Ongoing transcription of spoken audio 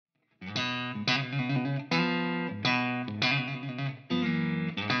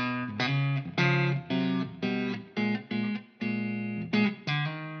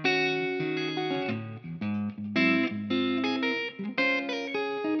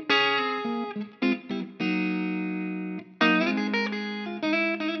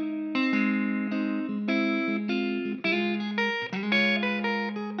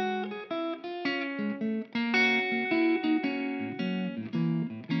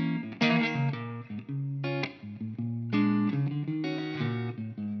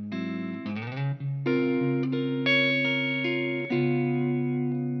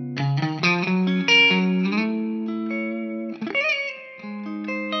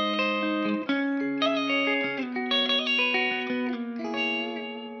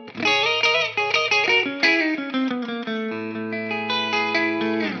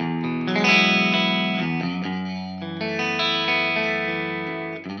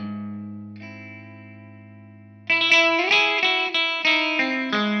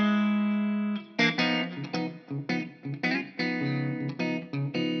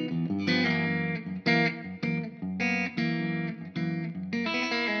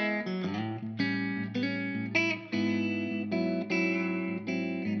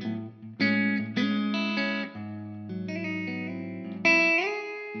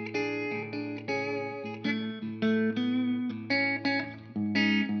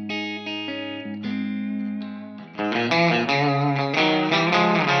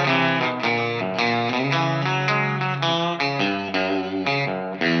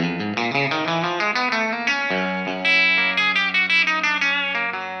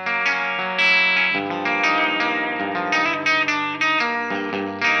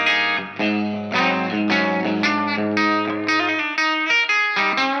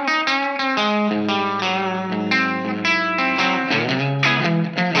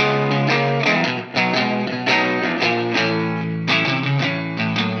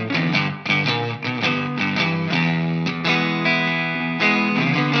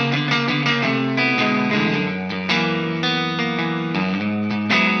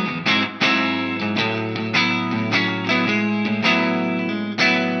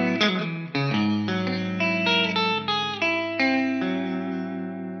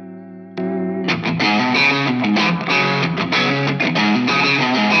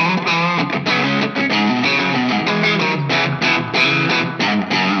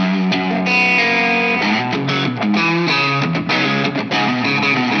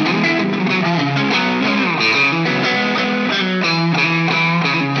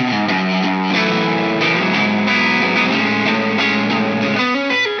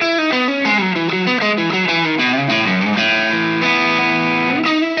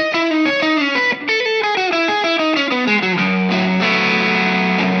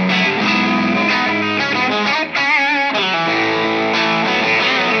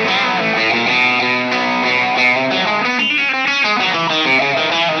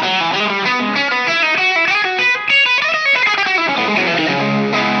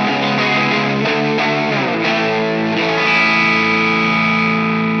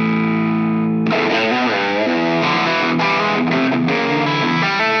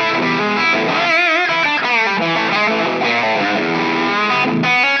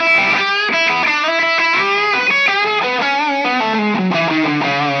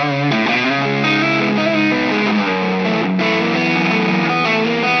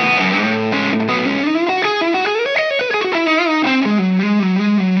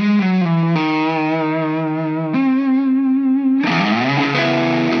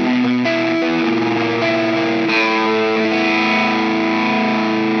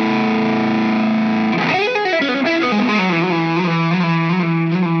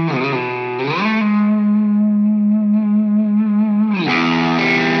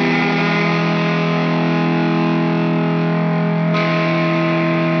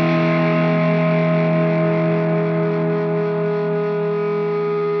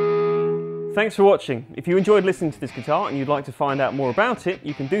Thanks for watching. If you enjoyed listening to this guitar and you'd like to find out more about it,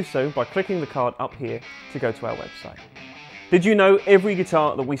 you can do so by clicking the card up here to go to our website. Did you know every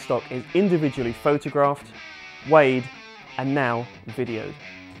guitar that we stock is individually photographed, weighed, and now videoed?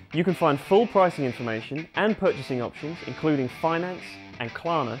 You can find full pricing information and purchasing options, including finance and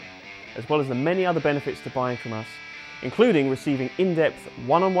Klarna, as well as the many other benefits to buying from us, including receiving in-depth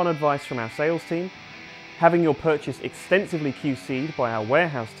one-on-one advice from our sales team, having your purchase extensively QC'd by our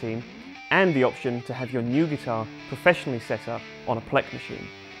warehouse team, and the option to have your new guitar professionally set up on a Plek machine.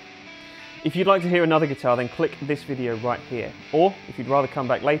 If you'd like to hear another guitar, then click this video right here. Or, if you'd rather come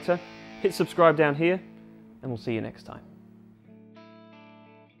back later, hit subscribe down here, and we'll see you next time.